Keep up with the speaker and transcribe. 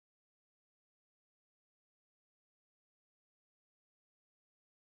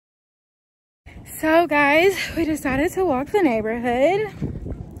So guys, we decided to walk the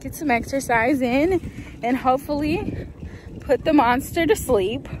neighborhood, get some exercise in, and hopefully put the monster to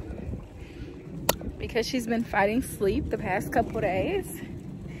sleep because she's been fighting sleep the past couple days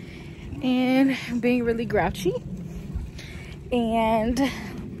and being really grouchy, and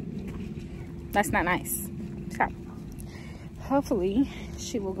that's not nice. So hopefully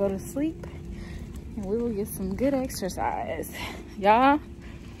she will go to sleep and we will get some good exercise. Y'all,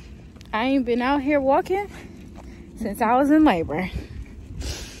 I ain't been out here walking since I was in labor,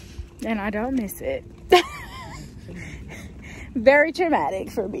 and I don't miss it. Very traumatic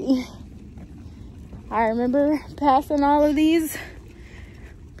for me. I remember passing all of these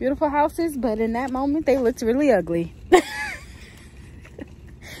beautiful houses, but in that moment they looked really ugly.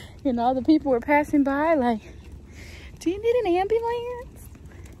 You know, the people were passing by like, do you need an ambulance?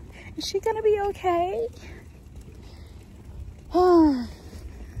 Is she gonna be okay?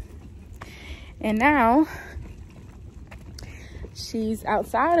 And now she's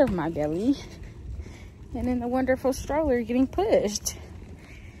outside of my belly and in the wonderful stroller getting pushed.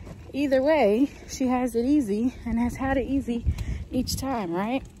 Either way, she has it easy and has had it easy each time,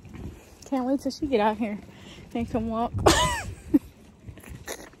 right? Can't wait till she get out here and come walk.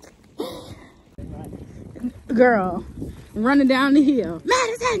 Girl, running down the hill.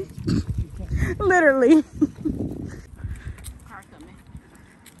 Madison! Literally. Car coming.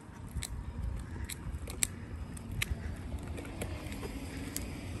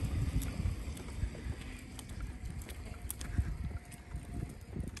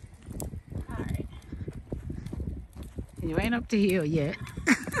 Alright. You ain't up the hill yet.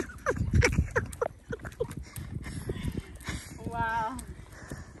 Wow.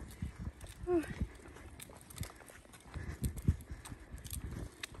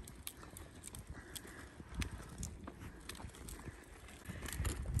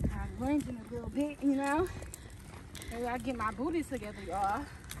 I'm ranging a little bit, you know. Maybe I get my booty together, y'all.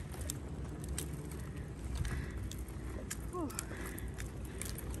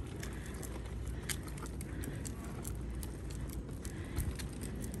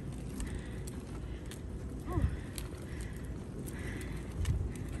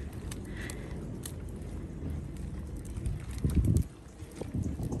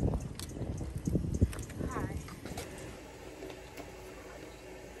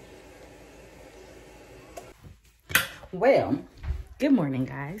 Well, good morning,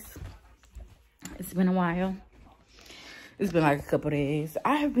 guys. It's been a while. It's been like a couple days.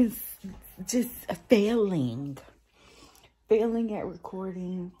 I have been just failing at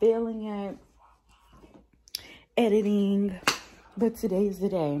recording, failing at editing, but today is the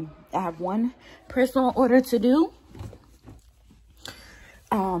day. I have one personal order to do.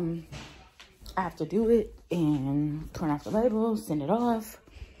 I have to do it and print off the label, send it off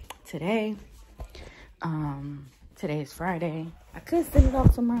today. Today is Friday. I could send it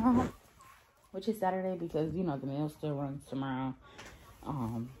off tomorrow, which is Saturday, because you know the mail still runs tomorrow.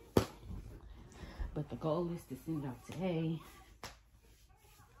 But the goal is to send it off today.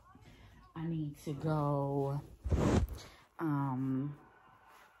 I need to go. I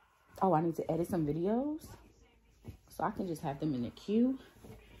need to edit some videos so I can just have them in the queue.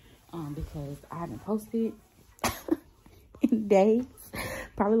 Because I haven't posted in days,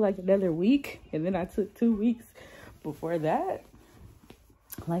 probably like another week, and then I took 2 weeks before that.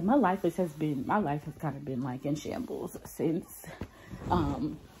 Like my life has kind of been like in shambles since I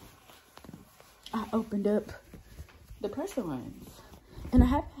opened up the pressure runs, and I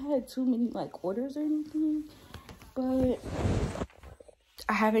haven't had too many like orders or anything, but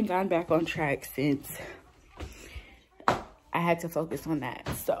I haven't gone back on track since I had to focus on that.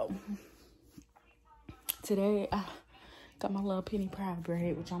 So today I got my little penny pride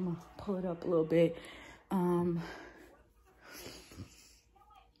braid, which I'm gonna pull it up a little bit.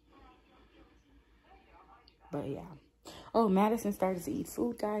 But yeah. Oh, Madison started to eat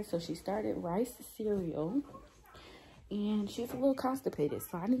food, guys. So she started rice cereal, and she's a little constipated.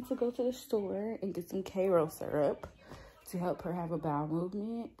 So I need to go to the store and get some Karo syrup to help her have a bowel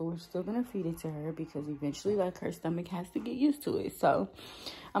movement. But we're still gonna feed it to her because eventually, like, her stomach has to get used to it. So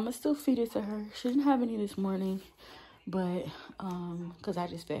I'm gonna still feed it to her. She didn't have any this morning, but because I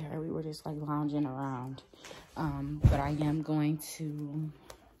just fed her, we were just like lounging around. But I am going to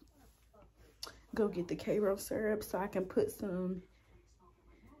go get the Karo syrup so I can put some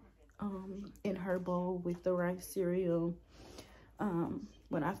in her bowl with the rice cereal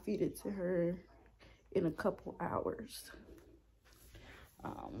when I feed it to her in a couple hours.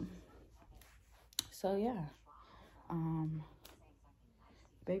 So yeah,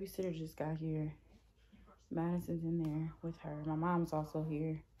 babysitter just got here. Madison's in there with her. My mom's also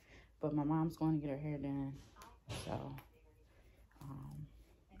here. but my mom's going to get her hair done. So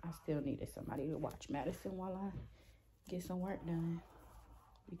I still needed somebody to watch Madison while I get some work done,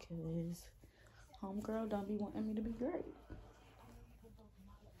 because homegirl don't be wanting me to be great.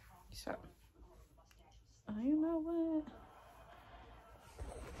 So, you know what?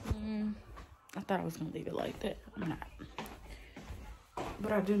 I thought I was gonna leave it like that. I'm not.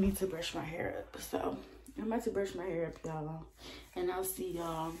 But I do need to brush my hair up. So, I'm about to brush my hair up, y'all. And I'll see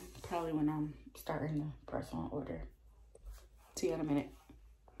y'all probably when I'm starting the press on order. See you in a minute.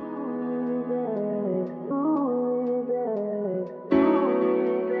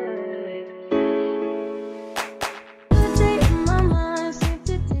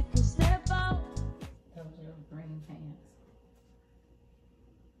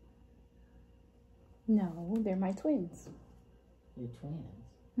 No, they're my twins. Your twins?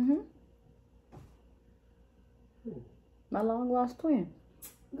 Mm-hmm. Who? My long-lost twin.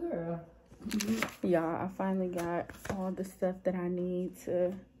 Girl. Y'all, I finally got all the stuff that I need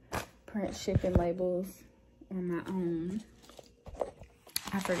to print shipping labels on my own.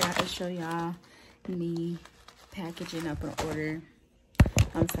 I forgot to show y'all me packaging up an order.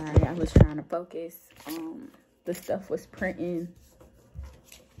 I'm sorry, I was trying to focus. The stuff was printing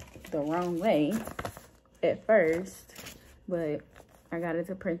the wrong way at first, but I got it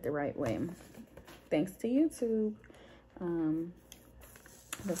to print the right way. Thanks to YouTube.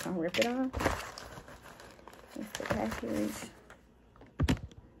 Let's not rip it off. That's the package.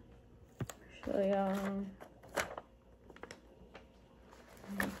 Show y'all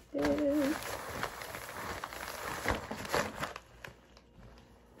like this.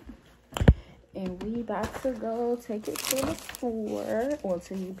 And we about to go take it to the store, or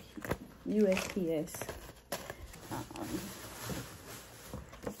to USPS.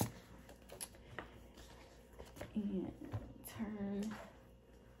 And turn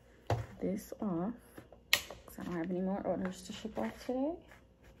this off, because I don't have any more orders to ship off today.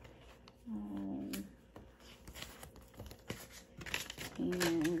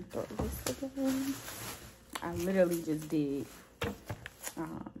 And throw this away. I literally just did,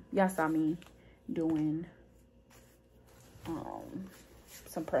 y'all saw me doing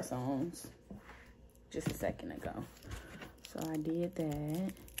some press-ons just a second ago. So I did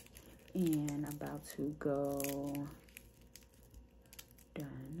that, and about to go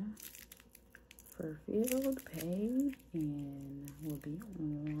done, fulfilled, paid, and will be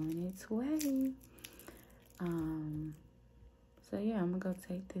on its way. So yeah, I'm gonna go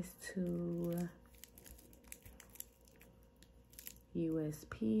take this to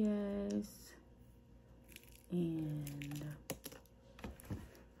USPS, and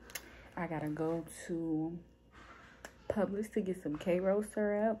I gotta go to Publix to get some K-Roll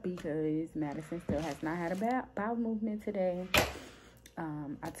syrup, because Madison still has not had a bowel movement today.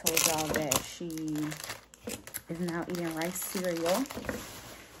 I told y'all that she is now eating rice cereal,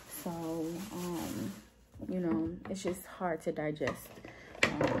 so you know, it's just hard to digest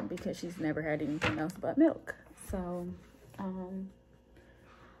because she's never had anything else but milk. So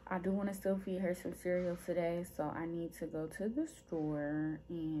I do want to still feed her some cereal today, so I need to go to the store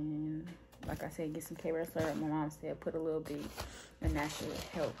and, like I said, get some K-Roll syrup. My mom said put a little bit, and that should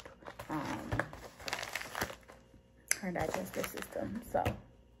help her digestive system. So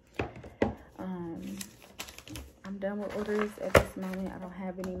I'm done with orders at this moment. I don't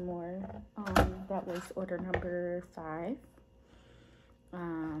have any more. That was order number 5.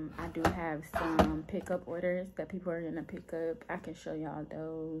 I do have some pickup orders that people are gonna pick up. I can show y'all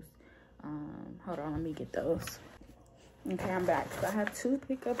those. Hold on, let me get those. Okay, I'm back. So I have 2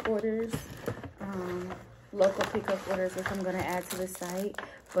 pickup orders, local pickup orders, which I'm gonna add to the site,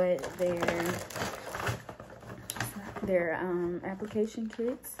 but they're application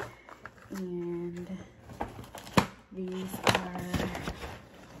kits, and these are,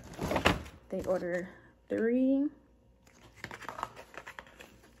 they ordered 3.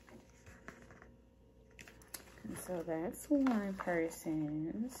 And so that's one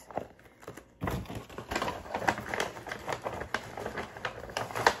person's.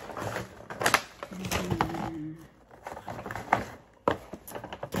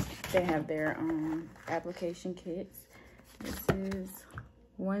 They have their application kits. This is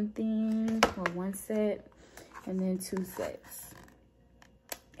one thing, or one set, and then 2 sets.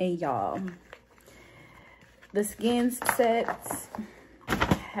 And y'all, the skins sets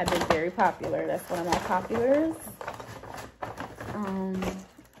have been very popular. That's one of my populars.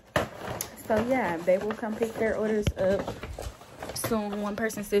 So yeah, they will come pick their orders up soon. One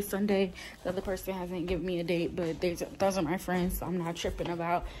person said Sunday. The other person hasn't given me a date, but those are my friends, so I'm not tripping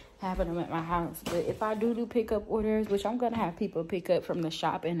about having them at my house. But if I do pickup orders, which I'm gonna have people pick up from the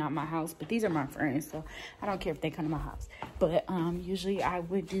shop and not my house, but these are my friends, so I don't care if they come to my house. But usually I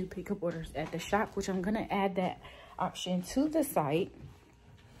would do pickup orders at the shop, which I'm gonna add that option to the site.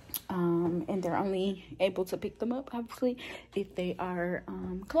 And they're only able to pick them up, obviously, if they are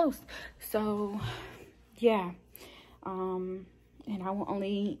close. So yeah, and I will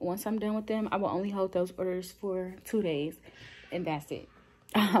only, once I'm done with them, I will only hold those orders for 2 days, and that's it.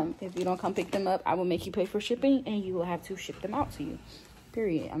 If you don't come pick them up, I will make you pay for shipping, and you will have to ship them out to you,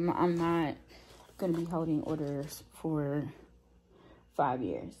 period. I'm not gonna be holding orders for 5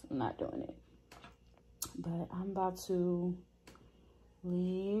 years. I'm not doing it. But I'm about to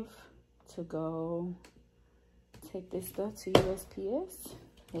leave to go take this stuff to USPS.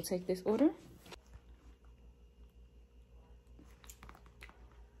 We'll take this order.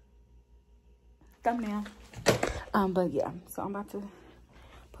 Thumbnail. But yeah, so I'm about to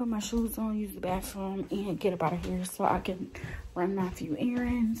put my shoes on, use the bathroom, and get up out of here so I can run my few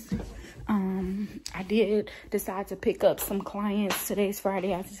errands. I did decide to pick up some clients. Today's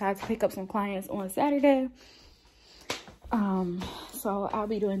Friday. I decided to pick up some clients on Saturday. So I'll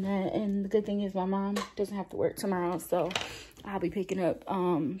be doing that, and the good thing is my mom doesn't have to work tomorrow, so I'll be picking up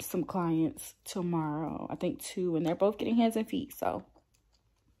some clients tomorrow. I think 2, and they're both getting hands and feet, so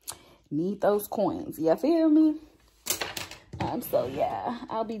need those coins. You feel me? So yeah,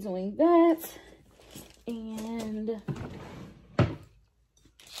 I'll be doing that, and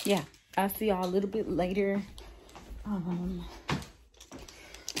yeah, I'll see y'all a little bit later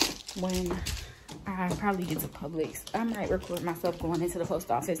when I probably get to Publix. I might record myself going into the post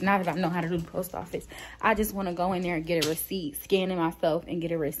office. Now that I know how to do the post office, I just want to go in there and get a receipt, scan it myself and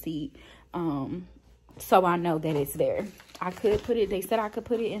get a receipt, so I know that it's there. I could put it, they said I could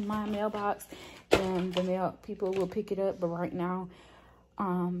put it in my mailbox and the mail people will pick it up, but right now,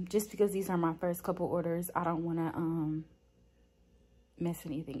 just because these are my first couple orders, I don't want to mess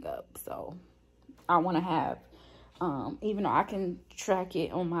anything up. So I want to have, even though I can track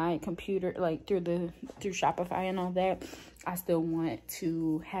it on my computer, like through Shopify and all that, I still want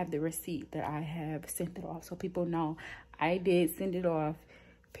to have the receipt that I have sent it off, so people know I did send it off,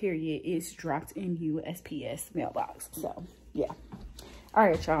 period. It's dropped in USPS mailbox. So yeah, all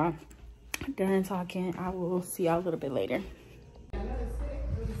right, y'all, done talking. I will see y'all a little bit later.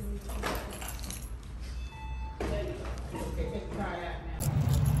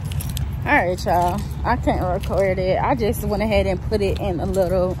 All right, y'all, I can't record it. I just went ahead and put it in a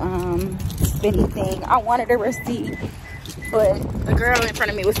little spinny thing. I wanted a receipt, but the girl in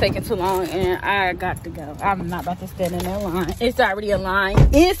front of me was taking too long, and I got to go. I'm not about to stand in that line. It's already a line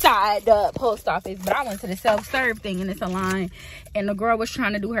inside the post office, but I went to the self-serve thing, and it's a line, and the girl was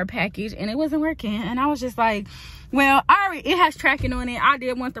trying to do her package, and it wasn't working, and I was just like, well, it has tracking on it. I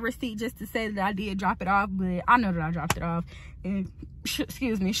did want the receipt just to say that I did drop it off, but I know that I dropped it off, and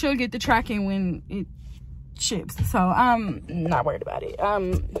excuse me, she'll get the tracking when it ships, so I'm not worried about it.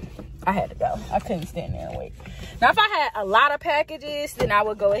 I had to go. I couldn't stand there and wait. Now, if I had a lot of packages, then I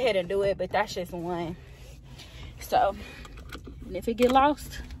would go ahead and do it, but that's just one. So, and if it get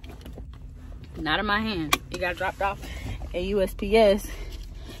lost, not in my hands. It got dropped off at USPS,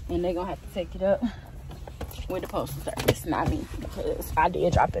 and they're gonna have to take it up with the postal service, not me, because I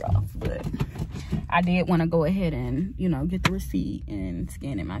did drop it off, but I did want to go ahead and, you know, get the receipt and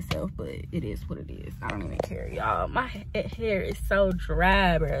scan it myself, but it is what it is. I don't even care, y'all. My hair is so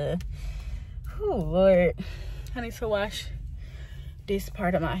dry, bruh. Oh, Lord. I need to wash this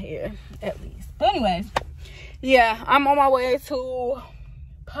part of my hair, at least. But anyways, yeah, I'm on my way to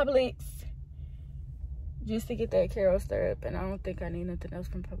Publix just to get that Carol syrup, and I don't think I need nothing else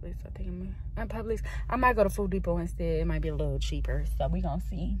from Publix. I think I'm Publix. I might go to Food Depot instead. It might be a little cheaper, so we gonna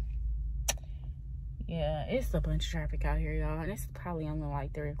see. Yeah, it's a bunch of traffic out here, y'all, and it's probably only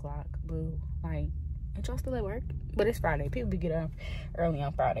like 3 o'clock. Boo. Like, ain't y'all still at work? But it's Friday. People be getting up early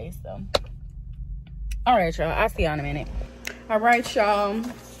on Fridays, so. All right, y'all. I'll see y'all in a minute. All right, y'all.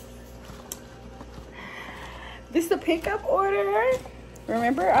 This is a pickup order.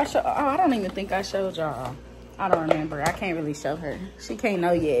 Remember, I don't even think I showed y'all. I don't remember. I can't really show her. She can't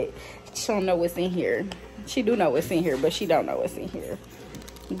know yet. She don't know what's in here. She do know what's in here, but she don't know what's in here.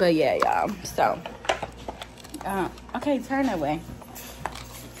 But yeah, y'all. So, okay, turn that way.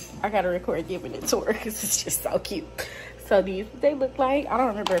 I gotta record giving it to her because it's just so cute. So these, they look like, I don't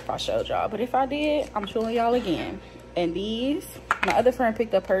remember if I showed y'all, but if I did, I'm showing y'all again. And these, my other friend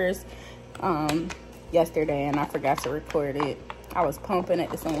picked up hers yesterday, and I forgot to record it. I was pumping at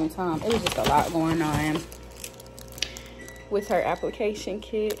the same time. It was just a lot going on. with her application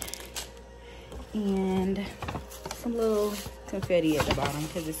kit and some little confetti at the bottom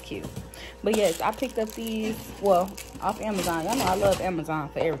because it's cute. But yes, I picked up these, well, off Amazon. Y'all know I love Amazon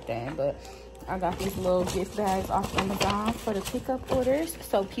for everything, but I got these little gift bags off Amazon for the pickup orders,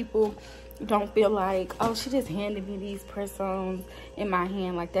 so people don't feel like, oh, she just handed me these press-ons in my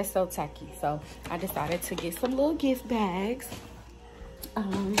hand. Like, that's so tacky. So I decided to get some little gift bags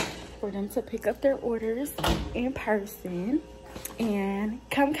for them to pick up their orders in person. And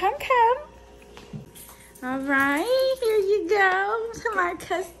come. All right, here you go to my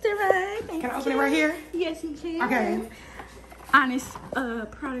customer. Can I open it right here? Yes, you can. Okay. Honest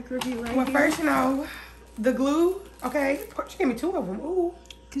product review right Well, here. first, you know, the glue. Okay, she gave me 2 of them. Ooh.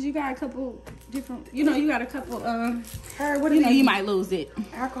 Cause you got a couple different, you know, you got a couple. Hey, what you is know, this? you might lose it.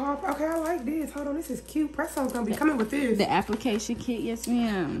 Alcohol. Okay, I like this. Hold on, this is cute. Press-on's gonna be coming with this. The application kit, yes,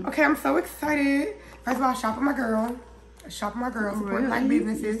 ma'am. Okay, I'm so excited. First of all, shop with my girl. Shop with my girl. Support black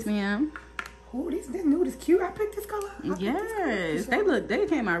businesses. Yes, ma'am. Ooh, this nude is cute. I picked this color. Yes, they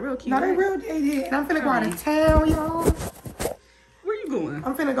came out real cute. No, they real. They did. And I'm finna go out of town, y'all. Where you going?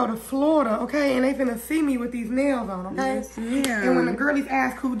 I'm finna go to Florida, okay? And they finna see me with these nails on, okay? Yes, ma'am. And when the girlies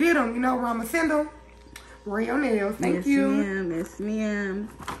ask who did them, you know where I'ma send them? Real nails. Thank you. Yes, ma'am. Yes, ma'am.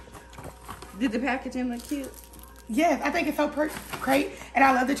 Did the packaging look cute? Yes, I think it's so great. And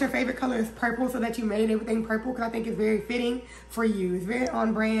I love that your favorite color is purple, so that you made everything purple, because I think it's very fitting for you. It's very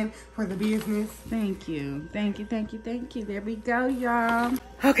on brand for the business. Thank you. Thank you. There we go, y'all.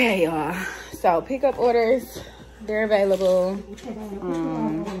 Okay, y'all. So pickup orders, they're available. Which one I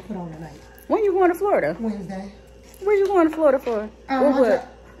want to put on tonight? When you going to Florida? Wednesday. Where you going to Florida for?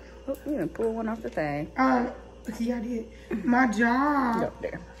 What? Oh, you didn't pull one off the thing. See, I did. My job Up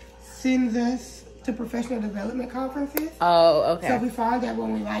there. sends us to professional development conferences. Oh, okay. So we find that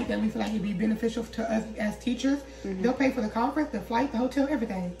when we like that, we feel like it'd be beneficial to us as teachers. They'll pay for the conference, the flight, the hotel,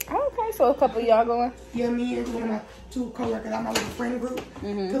 everything. Okay, so a couple of y'all going? Yeah, me and one of my 2 coworkers, I'm my little friend group.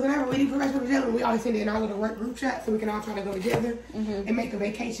 Because whenever we leave professional development, we always send it in our little work group chat so we can all try to go together and make a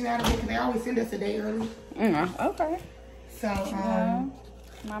vacation out of it, because they always send us a day early. Okay. So,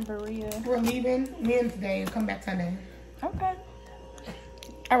 My Maria. we're leaving Wednesday and come back Sunday. Okay.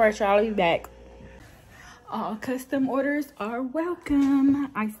 All right, y'all, I'll be back. All custom orders are welcome.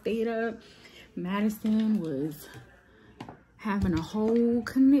 I stayed up. Madison was having a whole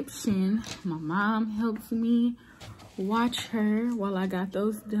conniption. My mom helped me watch her while I got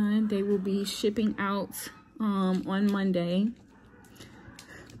those done. They will be shipping out on Monday.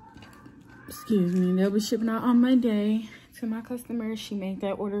 Excuse me. They'll be shipping out on Monday to my customer. She made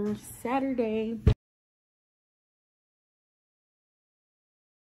that order Saturday.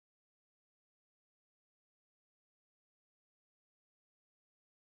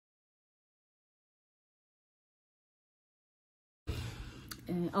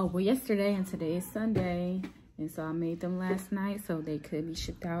 And oh, well, yesterday and today is Sunday, and so I made them last night so they could be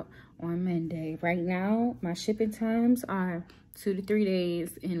shipped out on Monday. Right now, my shipping times are 2 to 3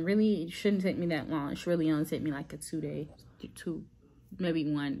 days, and really it shouldn't take me that long. It should really only take me like a 2 day, maybe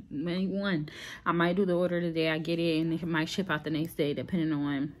one. I might do the order today, I get it, and it might ship out the next day depending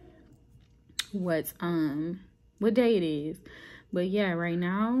on what day it is. But yeah, right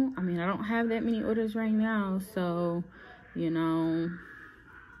now, I mean, I don't have that many orders right now, so you know,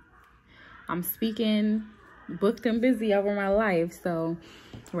 I'm speaking booked and busy over my life. So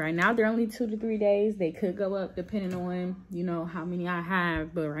right now they're only 2 to 3 days. They could go up depending on, you know, how many I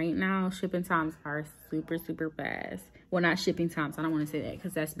have. But right now shipping times are super fast. Well, not shipping times, I don't want to say that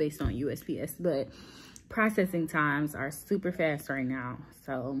because that's based on USPS, but processing times are super fast right now.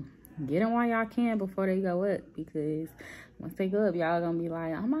 So get them while y'all can before they go up, because once they go up, y'all gonna be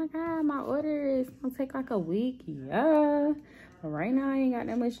like, oh my god, my order is gonna take like a week. Yeah, but right now I ain't got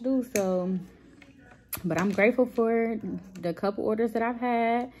that much to do. So, but I'm grateful for the couple orders that I've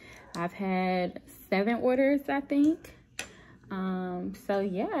had. I've had 7 orders, I think. So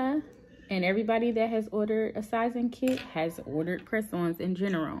yeah, and everybody that has ordered a sizing kit has ordered press-ons in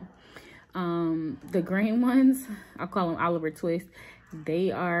general. The green ones, I call them Oliver Twist.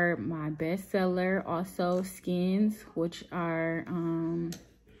 They are my best seller. Also skins, which are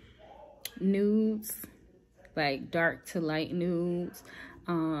nudes, like dark to light nudes.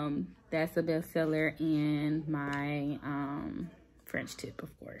 That's a best seller. And my French tip,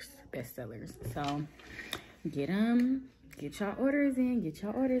 of course, best sellers. So get them. Get y'all orders in. Get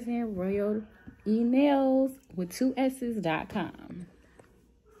y'all orders in. Royal Nails with 2 S's.com.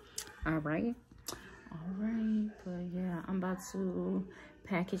 All right. But yeah, I'm about to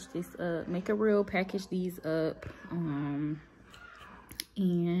package this up, make a reel, package these up, and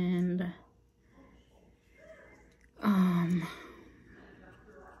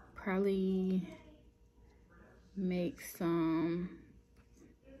Probably make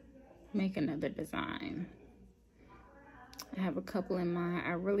another design. I have a couple in mind.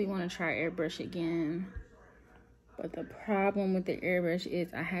 I really want to try airbrush again, but the problem with the airbrush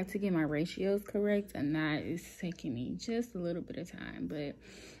is I have to get my ratios correct, and that is taking me just a little bit of time, but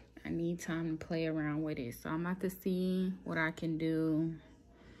I need time to play around with it. So I'm about to see what I can do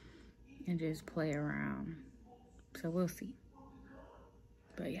and just play around. So we'll see.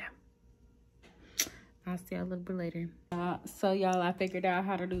 But yeah, I'll see y'all a little bit later. So y'all, I figured out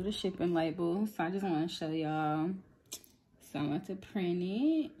how to do the shipping label. So I just want to show y'all. So I'm going to print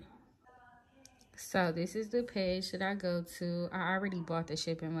it. So this is the page that I go to. I already bought the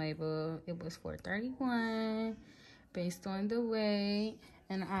shipping label. It was $4.31 based on the weight.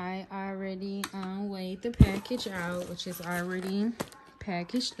 And I already weighed the package out, which is already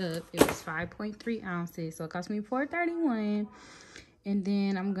packaged up. It was 5.3 ounces. So it cost me $4.31. And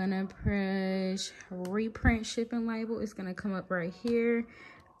then I'm gonna push reprint shipping label. It's gonna come up right here.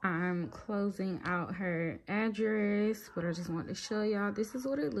 I'm closing out her address, but I just wanted to show y'all this is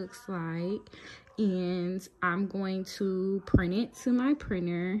what it looks like. And I'm going to print it to my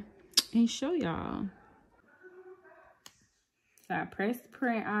printer and show y'all. So I pressed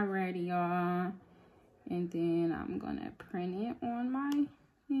print already, y'all. And then I'm gonna print it on my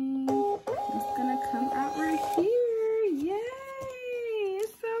thing. It's gonna come out right here. Yay!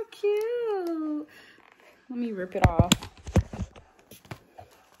 It's so cute. Let me rip it off.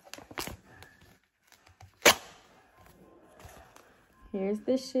 Here's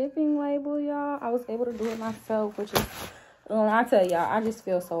the shipping label, y'all. I was able to do it myself, which is, I tell y'all, I just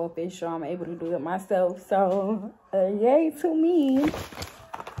feel so official. I'm able to do it myself. So, yay to me.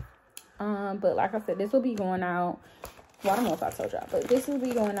 But like I said, this will be going out. Well, I don't know if I told y'all, but this will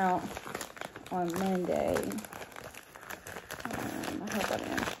be going out on Monday. I hope I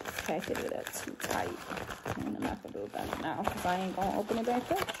didn't packet it up too tight. And I'm not gonna do about it now because I ain't gonna open it back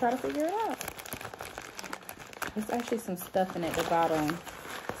up to try to figure it out. There's actually some stuff in at the bottom,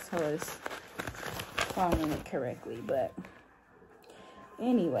 so it's following it correctly. But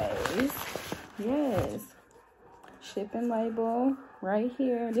anyways, yes, shipping label right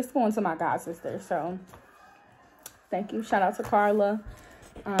here. This is going to my god sister, so thank you. Shout out to Carla.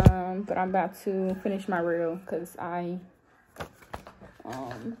 But I'm about to finish my reel because I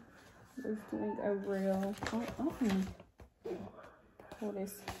was doing a reel. Pull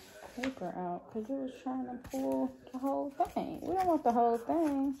this paper out because it was trying to pull the whole thing. We don't want the whole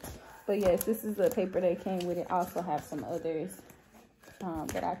thing. But yes, this is the paper that came with it. I also have some others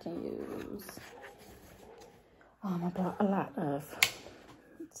that I can use. I bought a lot of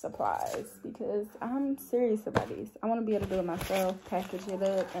supplies because I'm serious about these. I want to be able to do it myself, package it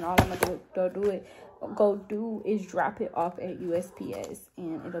up, and all I'm gonna go do is drop it off at USPS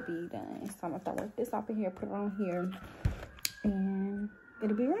and it'll be done. So I'm gonna work this off of here, put it on here, and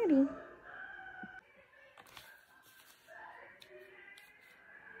it'll be ready.